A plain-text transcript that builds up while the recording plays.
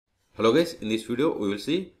Hello guys, in this video we will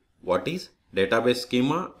see what is database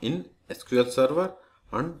schema in SQL Server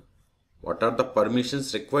and what are the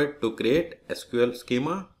permissions required to create SQL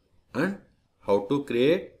schema and how to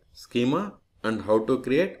create schema and how to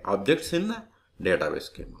create objects in the database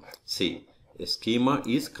schema. See, a schema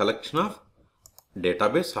is collection of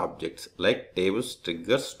database objects like tables,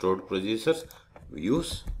 triggers, stored procedures,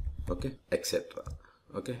 views, okay, etc.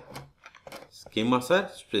 Okay, schemas are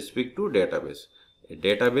specific to database. A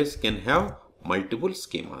database can have multiple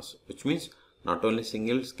schemas, which means not only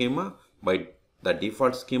single schema, but the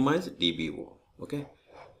default schema is DBO. Okay.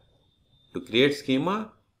 To create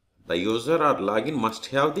schema, the user or login must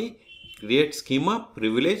have the create schema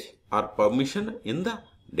privilege or permission in the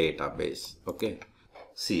database. Okay.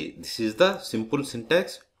 See, this is the simple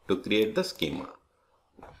syntax to create the schema.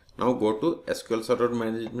 Now go to SQL Server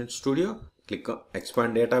Management Studio, click on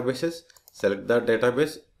Expand Databases, select the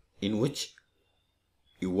database in which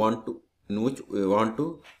we want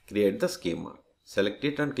to create the schema. Select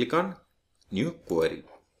it and click on New Query.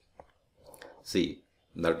 See,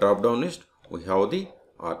 in the drop down list we have the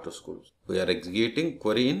R2 schools. We are executing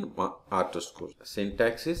query in R2 schools.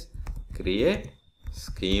 Syntax is create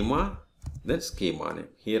schema, then schema name.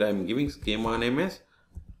 Here I am giving schema name as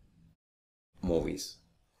movies.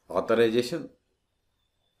 Authorization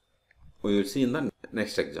we will see in the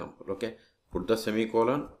next example. Okay, put the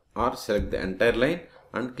semicolon or select the entire line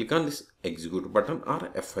and click on this execute button or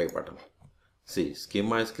F5 button. See,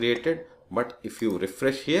 schema is created, but if you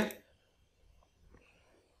refresh here,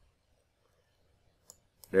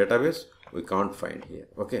 database we can't find here.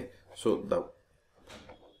 Okay, so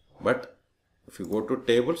but if you go to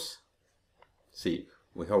tables, see,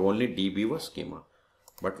 we have only DBO schema,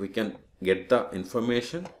 but we can get the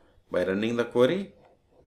information by running the query.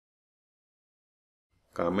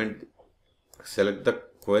 Comment, select the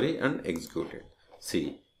query and execute it.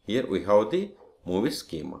 See, here we have the movie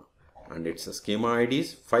schema and its schema ID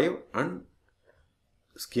is 5 and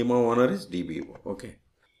schema owner is DBO. Okay,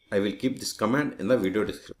 I will keep this command in the video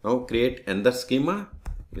description. Now create another schema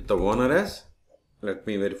with the owner as, let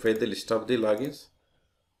me verify the list of the logins,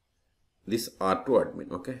 this R2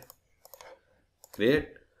 admin. Okay, create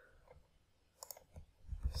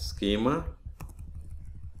schema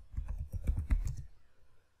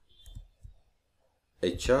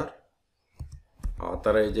HR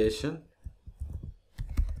authorization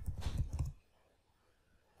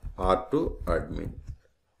R2 admin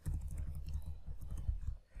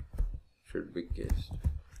should be cached.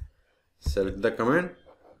 Select the command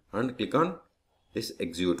and click on this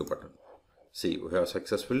execute button. See, we have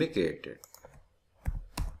successfully created.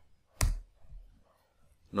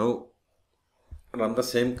 Now run the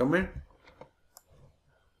same command,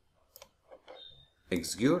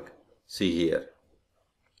 execute. See, here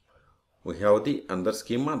we have the another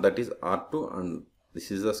schema, that is R2, and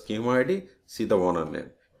this is the schema ID. See the owner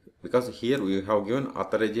name, because here we have given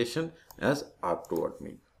authorization as R2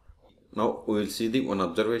 admin. Now we will see the one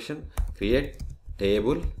observation. Create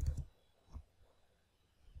table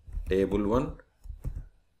 1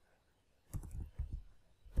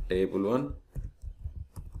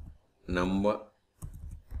 number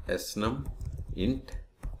s.name int.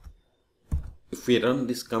 If we run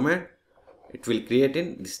this command, it will create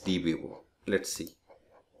in this DBO. Let's see.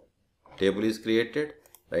 Table is created.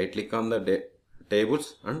 Right click on the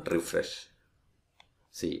tables and refresh.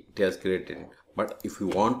 See, it has created. But if you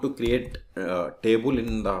want to create a table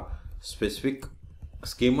in the specific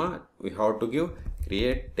schema, we have to give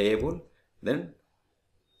create table, then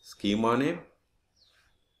schema name,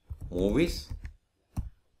 movies,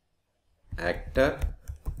 actor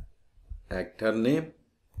name,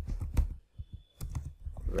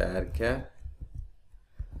 varchar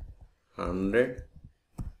 100,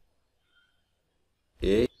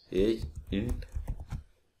 age int.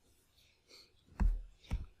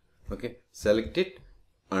 Okay, select it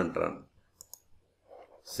and run.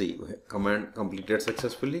 See, command completed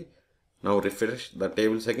successfully. Now refresh the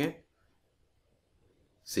tables again.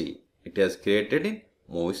 See, it has created in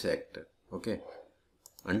movies actor. Okay,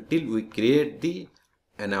 until we create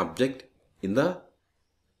an object in the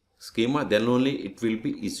schema, then only it will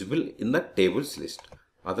be visible in the tables list.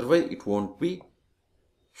 Otherwise it won't be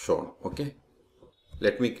shown. Okay,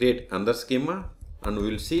 let me create another schema and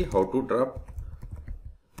we will see how to drop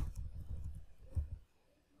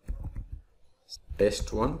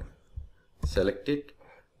test 1. Select it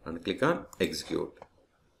and click on execute.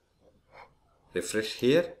 Refresh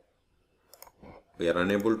here. We are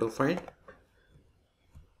unable to find.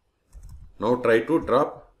 Now try to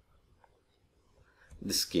drop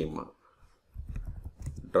the schema.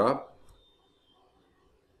 Drop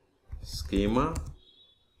schema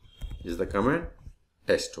is the command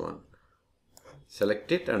test1.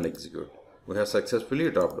 Select it and execute. We have successfully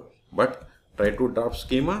dropped, but try to drop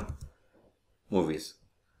schema movies.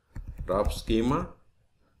 Drop schema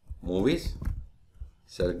movies.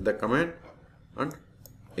 Select the command and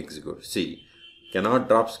execute. See, cannot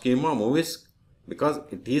drop schema movies because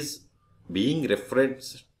it is being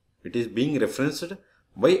referenced. It is being referenced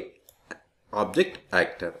by object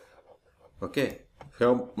actor. Okay. If you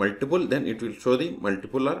have multiple, then it will show the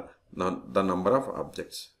multiple or the number of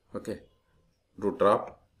objects. Okay. To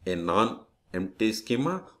drop a non-empty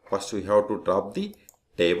schema, first we have to drop the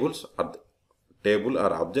tables or table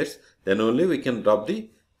or objects. Then only we can drop the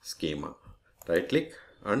schema. Right click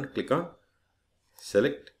and click on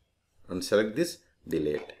select and select this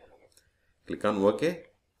delete. Click on OK.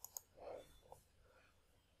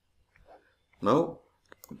 Now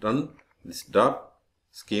run this drop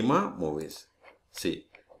schema movies. See,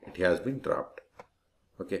 it has been dropped.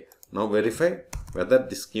 Okay. Now verify whether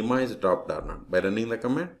the schema is dropped or not by running the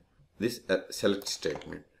command this select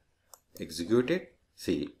statement. Execute it.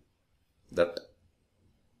 See that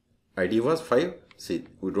ID was 5. See,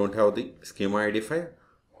 we don't have the schema ID 5.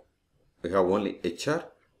 We have only HR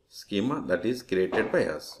schema that is created by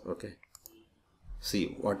us. Okay.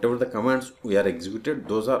 See, whatever the commands we are executed,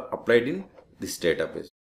 those are applied in this database.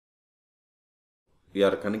 We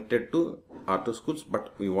are connected to R2 schools,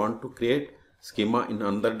 but we want to create schema in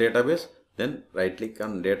another database. Then right click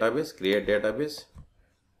on database, create database,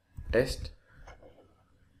 test.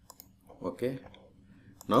 Okay.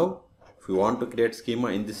 Now if we want to create schema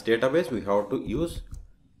in this database, we have to use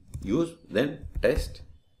then test,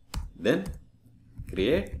 then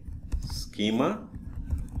create schema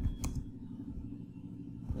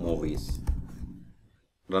movies.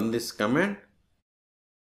 Run this command,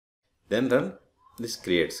 then run this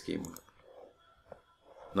create schema.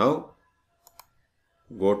 Now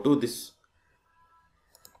go to this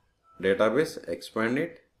database, expand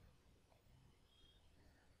it,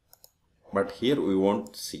 but here we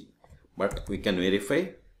won't see, but we can verify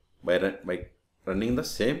by running the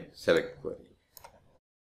same select query.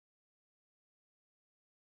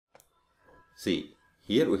 See,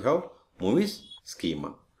 here we have movies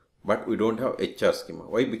schema, but we don't have HR schema.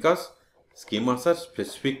 Why? Because schemas are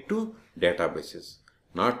specific to databases,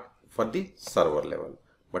 not for the server level.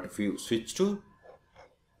 But if you switch to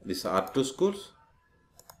this R2 schools,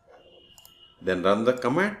 then run the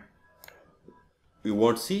command, you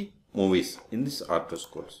won't see movies in this R2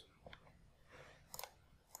 schools.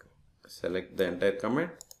 Select the entire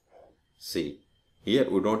command. See, here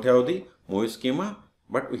we don't have the movie schema,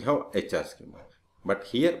 but we have HR schema. But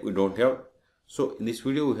here we don't have. So in this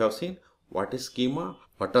video we have seen what is schema,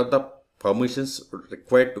 what are the permissions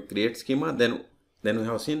required to create schema. Then we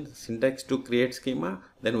have seen syntax to create schema.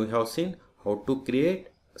 Then we have seen how to create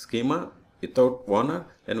schema without owner.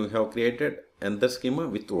 Then we have created another schema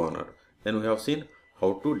with owner. Then we have seen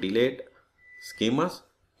how to delete schemas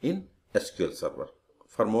in SQL Server.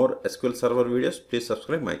 For more SQL Server videos, please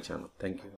subscribe my channel. Thank you.